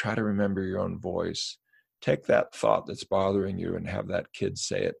 Try to remember your own voice. Take that thought that's bothering you and have that kid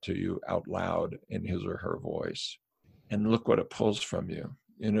say it to you out loud in his or her voice. And look what it pulls from you.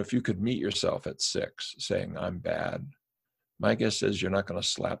 And if you could meet yourself at 6 saying, I'm bad, my guess is you're not going to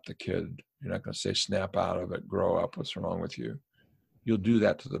slap the kid. You're not going to say, snap out of it, grow up, what's wrong with you? You'll do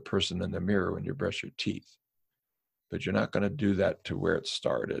that to the person in the mirror when you brush your teeth. But you're not going to do that to where it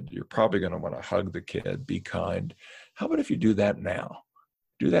started. You're probably going to want to hug the kid, be kind. How about if you do that now?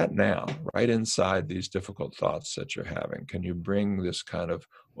 Do that now, right inside these difficult thoughts that you're having. Can you bring this kind of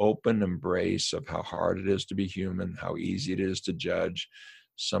open embrace of how hard it is to be human, how easy it is to judge?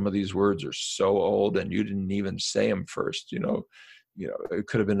 Some of these words are so old and you didn't even say them first. It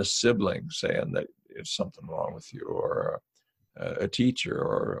could have been a sibling saying that there's something wrong with you, or a teacher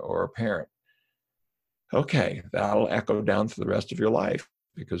or a parent. Okay, that'll echo down through the rest of your life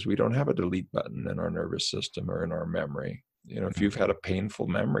because we don't have a delete button in our nervous system or in our memory. If you've had a painful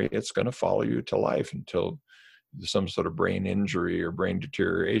memory, it's going to follow you to life until some sort of brain injury or brain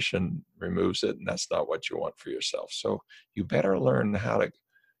deterioration removes it, and that's not what you want for yourself. So you better learn how to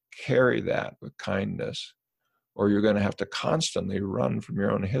carry that with kindness, or you're going to have to constantly run from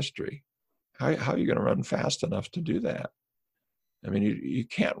your own history. How are you going to run fast enough to do that? I mean, you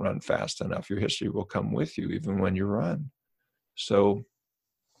can't run fast enough. Your history will come with you even when you run. So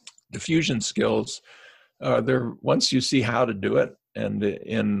diffusion skills, once you see how to do it, and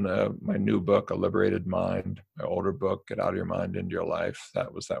in my new book, A Liberated Mind, my older book, Get Out of Your Mind into Your Life,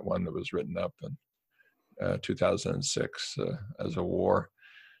 that was that one that was written up in 2006 as a war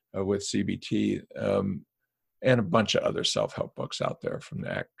with CBT, and a bunch of other self-help books out there from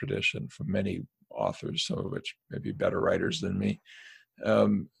the ACT tradition, from many authors, some of which may be better writers than me,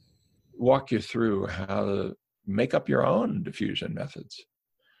 walk you through how to make up your own diffusion methods.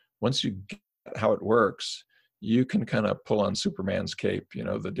 Once you get how it works, you can kind of pull on Superman's cape.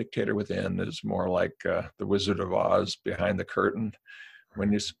 The dictator within is more like the Wizard of Oz behind the curtain.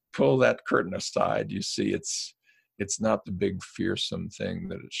 When you pull that curtain aside, you see it's not the big fearsome thing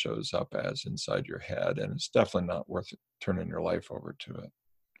that it shows up as inside your head, and it's definitely not worth turning your life over to it.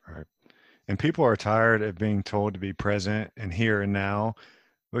 Right. And people are tired of being told to be present and here and now.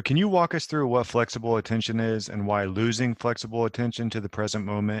 But can you walk us through what flexible attention is and why losing flexible attention to the present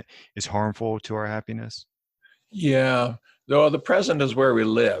moment is harmful to our happiness? Yeah, though the present is where we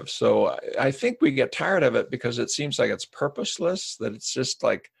live. So I think we get tired of it because it seems like it's purposeless, that it's just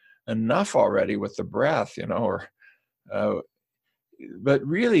like enough already with the breath, but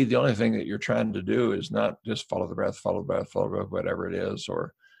really the only thing that you're trying to do is not just follow the breath, follow the breath, follow the breath, whatever it is.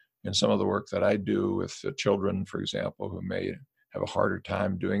 Or in some of the work that I do with children, for example, who may have a harder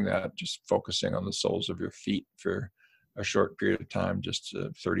time doing that, just focusing on the soles of your feet for a short period of time, just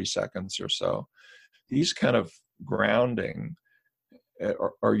 30 seconds or so. These kind of grounding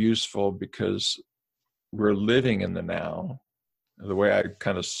are useful because we're living in the now. The way I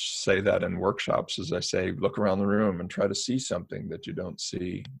kind of say that in workshops is I say, look around the room and try to see something that you don't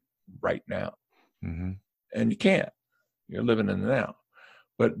see right now. Mm-hmm. And you can't. You're living in the now.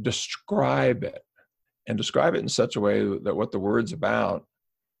 But describe it, and describe it in such a way that what the word's about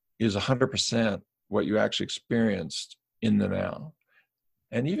is 100% what you actually experienced in the now.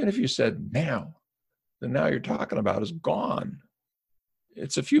 And even if you said now, the now you're talking about is gone.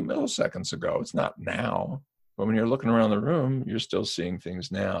 It's a few milliseconds ago. It's not now. But when you're looking around the room, you're still seeing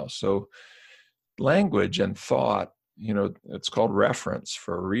things now. So language and thought, it's called reference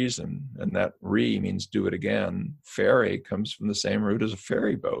for a reason. And that means do it again. Ferry comes from the same root as a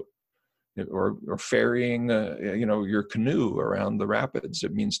ferry boat, or ferrying, your canoe around the rapids.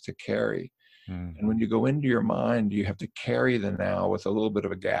 It means to carry. Mm-hmm. And when you go into your mind, you have to carry the now with a little bit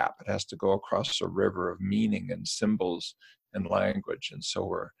of a gap. It has to go across a river of meaning and symbols and language. And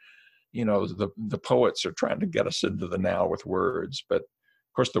so the poets are trying to get us into the now with words, but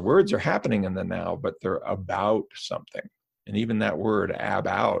of course the words are happening in the now, but they're about something. And even that word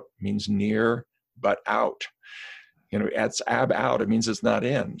about means near but out. It's ab out, it means it's not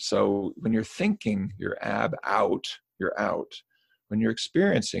in. So when you're thinking, you're ab out, you're out. When you're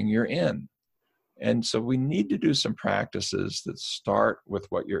experiencing, you're in. And so we need to do some practices that start with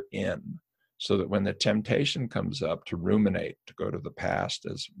what you're in, so that when the temptation comes up to ruminate, to go to the past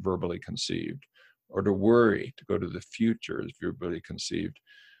as verbally conceived, or to worry, to go to the future as verbally conceived,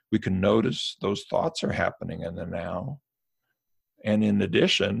 we can notice those thoughts are happening in the now. And in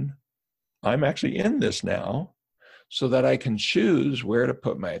addition, I'm actually in this now, so that I can choose where to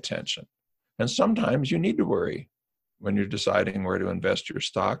put my attention. And sometimes you need to worry when you're deciding where to invest your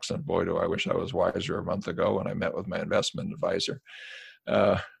stocks. And boy, do I wish I was wiser a month ago when I met with my investment advisor.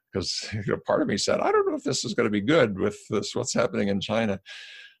 Because part of me said, I don't know if this is going to be good with what's happening in China.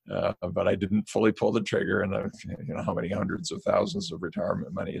 But I didn't fully pull the trigger, and how many hundreds of thousands of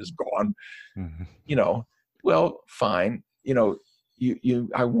retirement money is gone. Mm-hmm. Well, fine.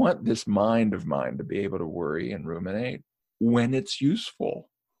 I want this mind of mine to be able to worry and ruminate when it's useful.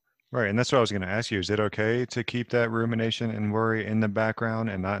 Right. And that's what I was going to ask you. Is it okay to keep that rumination and worry in the background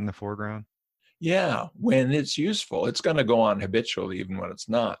and not in the foreground? Yeah. When it's useful, it's going to go on habitually, even when it's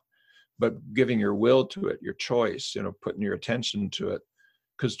not. But giving your will to it, your choice, putting your attention to it.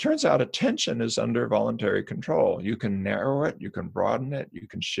 Because turns out attention is under voluntary control. You can narrow it, you can broaden it, you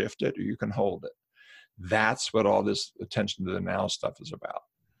can shift it, or you can hold it. That's what all this attention to the now stuff is about.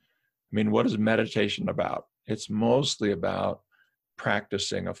 I mean, what is meditation about? It's mostly about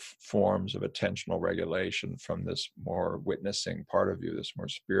practicing forms of attentional regulation from this more witnessing part of you, this more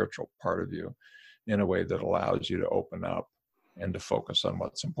spiritual part of you, in a way that allows you to open up and to focus on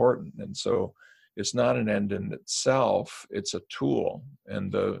what's important. And so it's not an end in itself, it's a tool.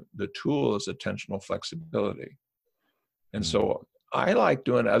 And the tool is attentional flexibility. And so I like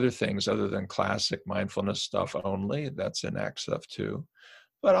doing other things other than classic mindfulness stuff only. That's in Act stuff too.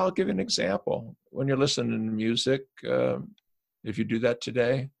 But I'll give you an example. When you're listening to music, if you do that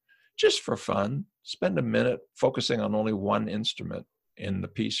today, just for fun, spend a minute focusing on only one instrument in the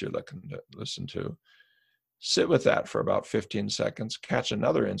piece you're looking to listen to. Sit with that for about 15 seconds, catch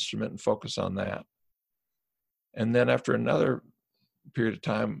another instrument and focus on that. And then after another period of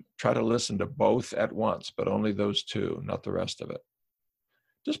time, try to listen to both at once, but only those two, not the rest of it.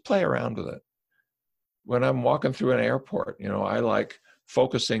 Just play around with it. When I'm walking through an airport, I like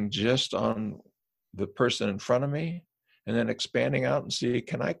focusing just on the person in front of me and then expanding out and see,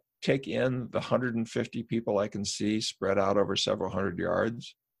 can I take in the 150 people I can see spread out over several hundred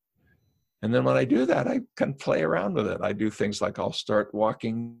yards? And then when I do that, I can play around with it. I do things like I'll start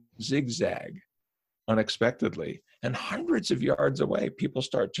walking zigzag unexpectedly. And hundreds of yards away, people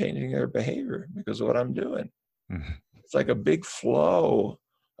start changing their behavior because of what I'm doing. Mm-hmm. It's like a big flow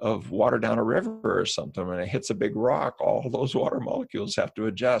of water down a river or something. When it hits a big rock, all those water molecules have to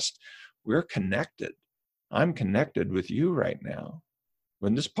adjust. We're connected. I'm connected with you right now.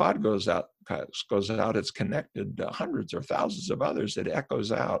 When this pod goes out, it's connected to hundreds or thousands of others. It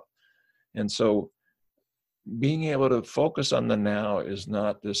echoes out. And so being able to focus on the now is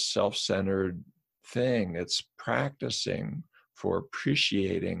not this self-centered thing. It's practicing for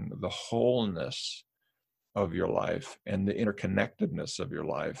appreciating the wholeness of your life and the interconnectedness of your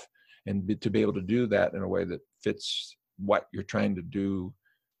life, and to be able to do that in a way that fits what you're trying to do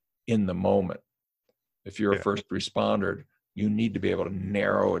in the moment. If you're a first responder, you need to be able to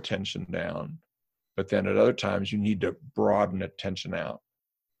narrow attention down, but then at other times you need to broaden attention out.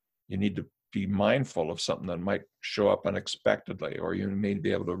 You need to be mindful of something that might show up unexpectedly, or you may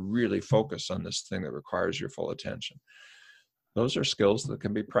be able to really focus on this thing that requires your full attention. Those are skills that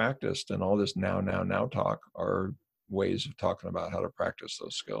can be practiced, and all this now talk are ways of talking about how to practice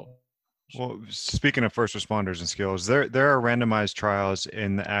those skills. Well, speaking of first responders and skills, there are randomized trials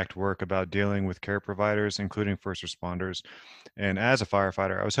in the ACT work about dealing with care providers, including first responders. And as a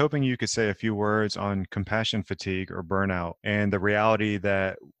firefighter, I was hoping you could say a few words on compassion fatigue or burnout and the reality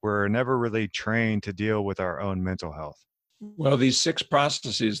that we're never really trained to deal with our own mental health. Well, these 6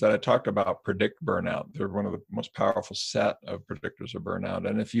 processes that I talked about predict burnout. They're one of the most powerful set of predictors of burnout.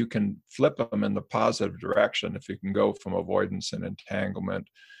 And if you can flip them in the positive direction, if you can go from avoidance and entanglement,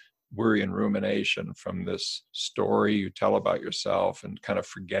 worry and rumination, from this story you tell about yourself and kind of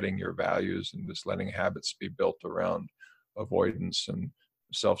forgetting your values and just letting habits be built around avoidance and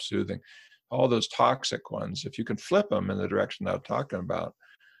self-soothing, all those toxic ones, if you can flip them in the direction I'm talking about,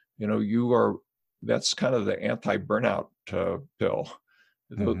 that's kind of the anti-burnout pill.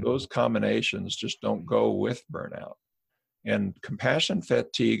 Mm-hmm. Those combinations just don't go with burnout. And compassion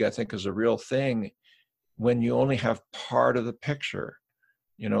fatigue, I think, is a real thing when you only have part of the picture.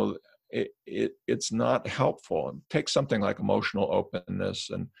 You know, it's not helpful. Take something like emotional openness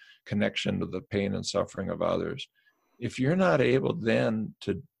and connection to the pain and suffering of others. If you're not able then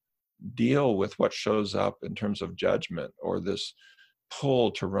to deal with what shows up in terms of judgment, or this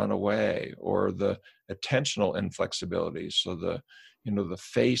pull to run away, or the attentional inflexibility, so the, you know, the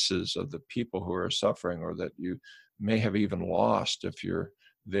faces of the people who are suffering, or that you may have even lost if you're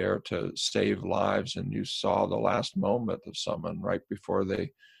there to save lives and you saw the last moment of someone right before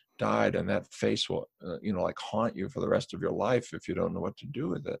they died, and that face will you know, like haunt you for the rest of your life if you don't know what to do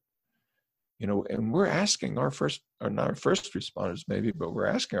with it. You know, and we're asking our first, or not our first responders maybe, but we're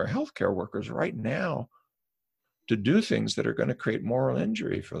asking our healthcare workers right now to do things that are going to create moral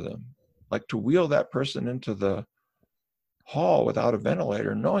injury for them, like to wheel that person into the hall without a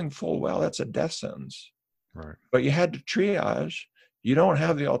ventilator, knowing full well that's a death sentence. Right. But you had to triage. You don't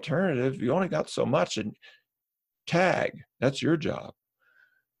have the alternative. You only got so much, and tag, that's your job.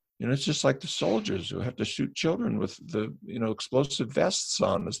 You know, it's just like the soldiers who have to shoot children with the, you know, explosive vests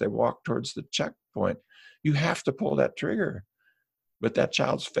on as they walk towards the checkpoint. You have to pull that trigger, but that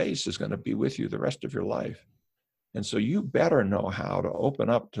child's face is going to be with you the rest of your life. And so you better know how to open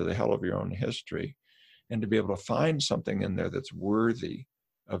up to the hell of your own history, and to be able to find something in there that's worthy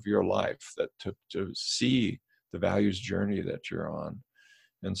of your life, that to see the values journey that you're on.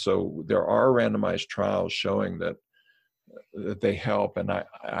 And so there are randomized trials showing that they help. And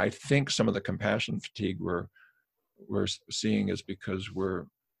I think some of the compassion fatigue we're seeing is because we're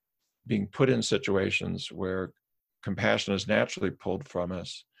being put in situations where compassion is naturally pulled from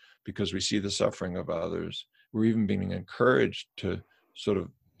us because we see the suffering of others. We're even being encouraged to sort of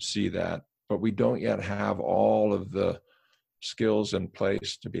see that, but we don't yet have all of the skills in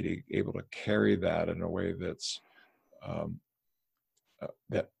place to be able to carry that in a way that's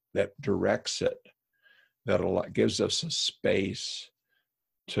that directs it, that gives us a space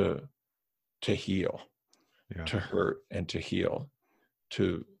to heal, Yeah. to hurt and to heal,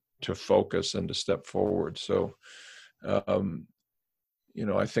 to focus and to step forward. So you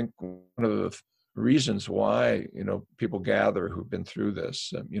know, I think one of the reasons why, you know, people gather who've been through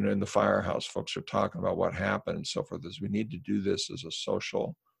this, you know, in the firehouse, folks are talking about what happened and so forth, is we need to do this as a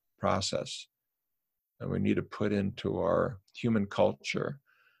social process. And we need to put into our human culture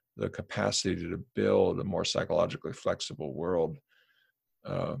the capacity to build a more psychologically flexible world.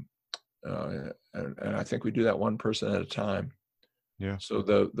 Uh, and I think we do that one person at a time. Yeah. So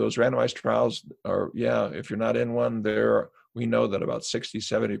those randomized trials are, yeah, if you're not in one, we know that about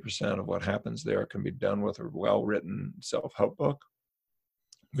 60-70% of what happens there can be done with a well-written self-help book.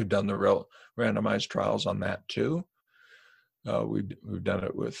 We've done the real randomized trials on that too. We've done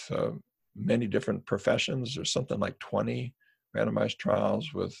it with many different professions. There's something like 20 randomized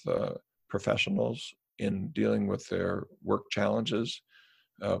trials with professionals in dealing with their work challenges,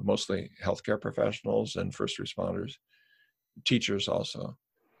 mostly healthcare professionals and first responders, teachers also.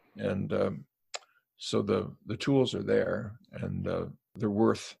 And so the tools are there, and they're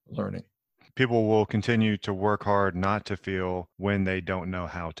worth learning. People will continue to work hard not to feel when they don't know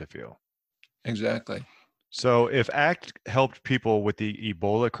how to feel. Exactly. So if ACT helped people with the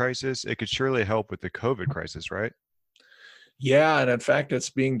Ebola crisis, it could surely help with the COVID crisis, right? Yeah, and in fact, it's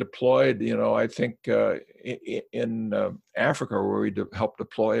being deployed. You know, I think in Africa, where we help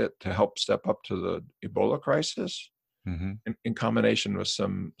deploy it to help step up to the Ebola crisis, Mm-hmm. in combination with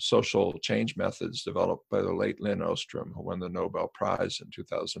some social change methods developed by the late Lynn Ostrom, who won the Nobel Prize in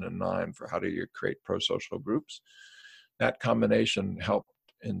 2009 for how do you create pro-social groups. That combination helped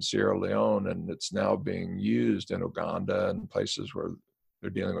in Sierra Leone, and it's now being used in Uganda and places where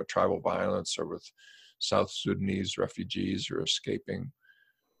they're dealing with tribal violence, or with South Sudanese refugees who are escaping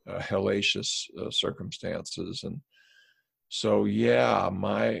hellacious circumstances. And so, yeah,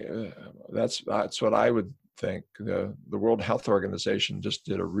 that's what I would think. The World Health Organization just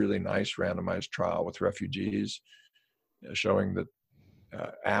did a really nice randomized trial with refugees, showing that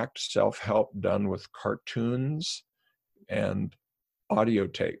ACT self-help done with cartoons and audio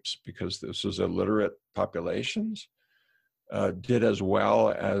tapes, because this is illiterate populations, did as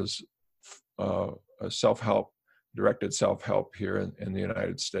well as self-help, directed self-help here in the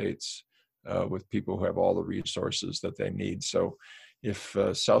United States, with people who have all the resources that they need. So if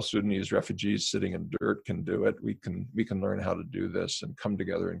South Sudanese refugees sitting in dirt can do it, we can learn how to do this and come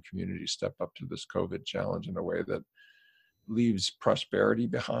together in community, step up to this COVID challenge in a way that leaves prosperity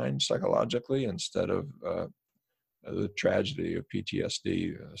behind psychologically, instead of the tragedy of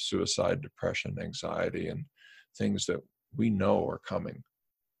PTSD, suicide, depression, anxiety, and things that we know are coming.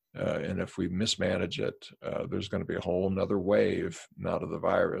 And if we mismanage it, there's going to be a whole nother wave, not of the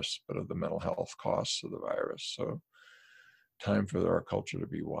virus, but of the mental health costs of the virus. So time for our culture to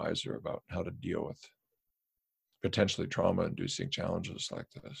be wiser about how to deal with potentially trauma-inducing challenges like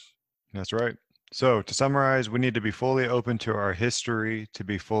this. That's right. So to summarize, we need to be fully open to our history, to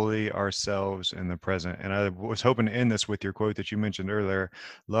be fully ourselves in the present. And I was hoping to end this with your quote that you mentioned earlier: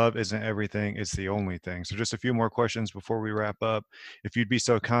 love isn't everything, it's the only thing. So just a few more questions before we wrap up. If you'd be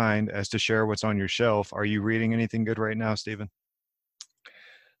so kind as to share what's on your shelf, are you reading anything good right now, Stephen?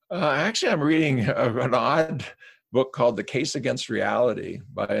 Actually, I'm reading an odd book called The Case Against Reality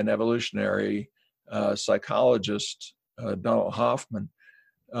by an evolutionary psychologist, Donald Hoffman,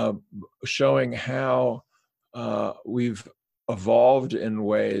 showing how we've evolved in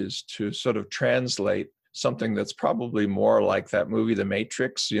ways to sort of translate something that's probably more like that movie, The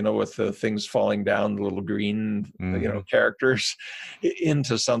Matrix, with the things falling down, the little green, characters,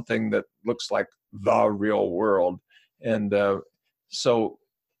 into something that looks like the real world. And so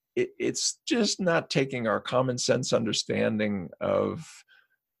it's just not taking our common sense understanding of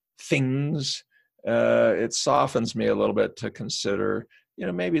things. It softens me a little bit to consider,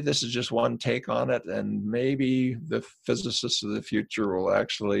 maybe this is just one take on it, and maybe the physicists of the future will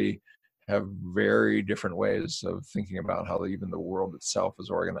actually have very different ways of thinking about how even the world itself is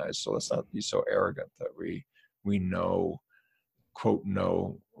organized. So let's not be so arrogant that we know, quote,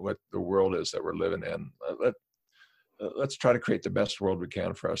 know what the world is that we're living in. Let's try to create the best world we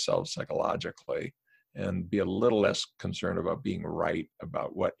can for ourselves psychologically, and be a little less concerned about being right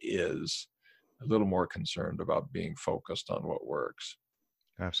about what is, a little more concerned about being focused on what works.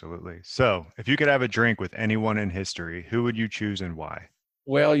 Absolutely. So if you could have a drink with anyone in history, who would you choose and why?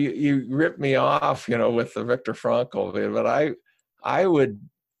 Well, you ripped me off, with the Viktor Frankl, but I would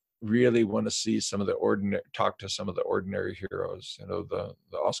really want to see talk to some of the ordinary heroes, the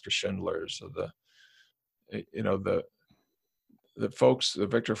Oscar Schindlers, of the folks, the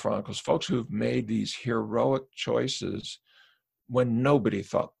Viktor Frankl's, folks who've made these heroic choices when nobody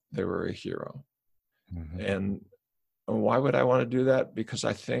thought they were a hero. And why would I want to do that? Because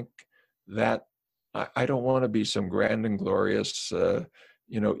I think that I don't want to be some grand and glorious,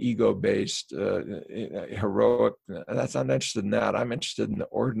 ego-based, heroic. I'm not interested in that. I'm interested in the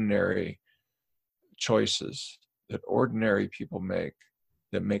ordinary choices that ordinary people make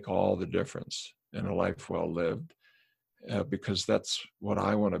that make all the difference in a life well lived. Because that's what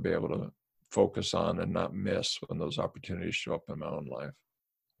I want to be able to focus on and not miss when those opportunities show up in my own life.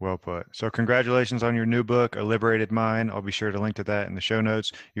 Well put. So congratulations on your new book, A Liberated Mind. I'll be sure to link to that in the show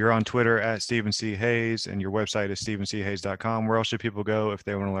notes. You're on Twitter at Stephen C. Hayes, and your website is stephenchayes.com. Where else should people go if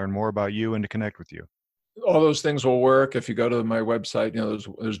they want to learn more about you and to connect with you? All those things will work. If you go to my website, there's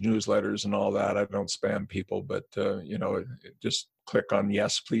newsletters and all that. I don't spam people, but just click on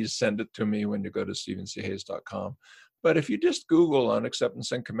yes, please send it to me when you go to stephenchayes.com. But if you just Google on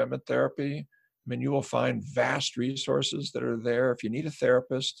acceptance and commitment therapy, you will find vast resources that are there. If you need a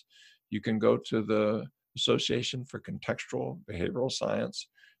therapist, you can go to the Association for Contextual Behavioral Science,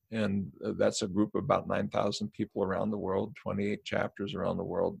 and that's a group of about 9,000 people around the world, 28 chapters around the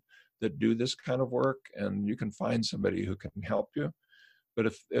world that do this kind of work, and you can find somebody who can help you. But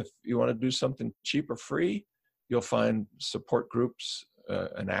if you want to do something cheap or free, you'll find support groups,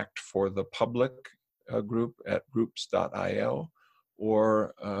 an Act for the Public group at groups.io,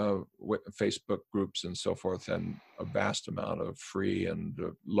 or Facebook groups and so forth, and a vast amount of free and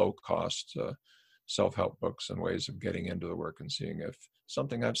low-cost self-help books and ways of getting into the work and seeing if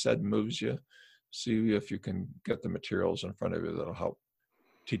something I've said moves you. See if you can get the materials in front of you that'll help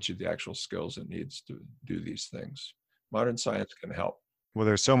teach you the actual skills it needs to do these things. Modern science can help. Well,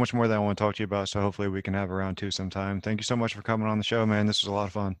 there's so much more that I want to talk to you about, so hopefully we can have a round two sometime. Thank you so much for coming on the show, man. This was a lot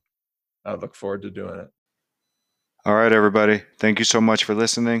of fun. I look forward to doing it. All right, everybody. Thank you so much for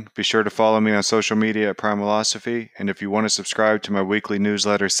listening. Be sure to follow me on social media at Primalosophy. And if you want to subscribe to my weekly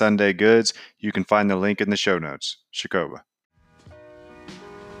newsletter, Sunday Goods, you can find the link in the show notes. Shakoba.